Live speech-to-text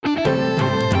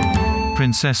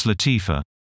Princess Latifa.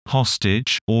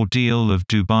 Hostage, ordeal of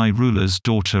Dubai ruler's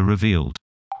daughter revealed.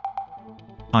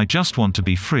 I just want to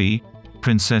be free,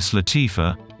 Princess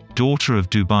Latifa, daughter of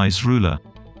Dubai's ruler,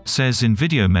 says in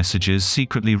video messages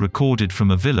secretly recorded from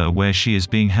a villa where she is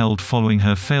being held following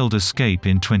her failed escape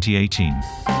in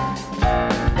 2018.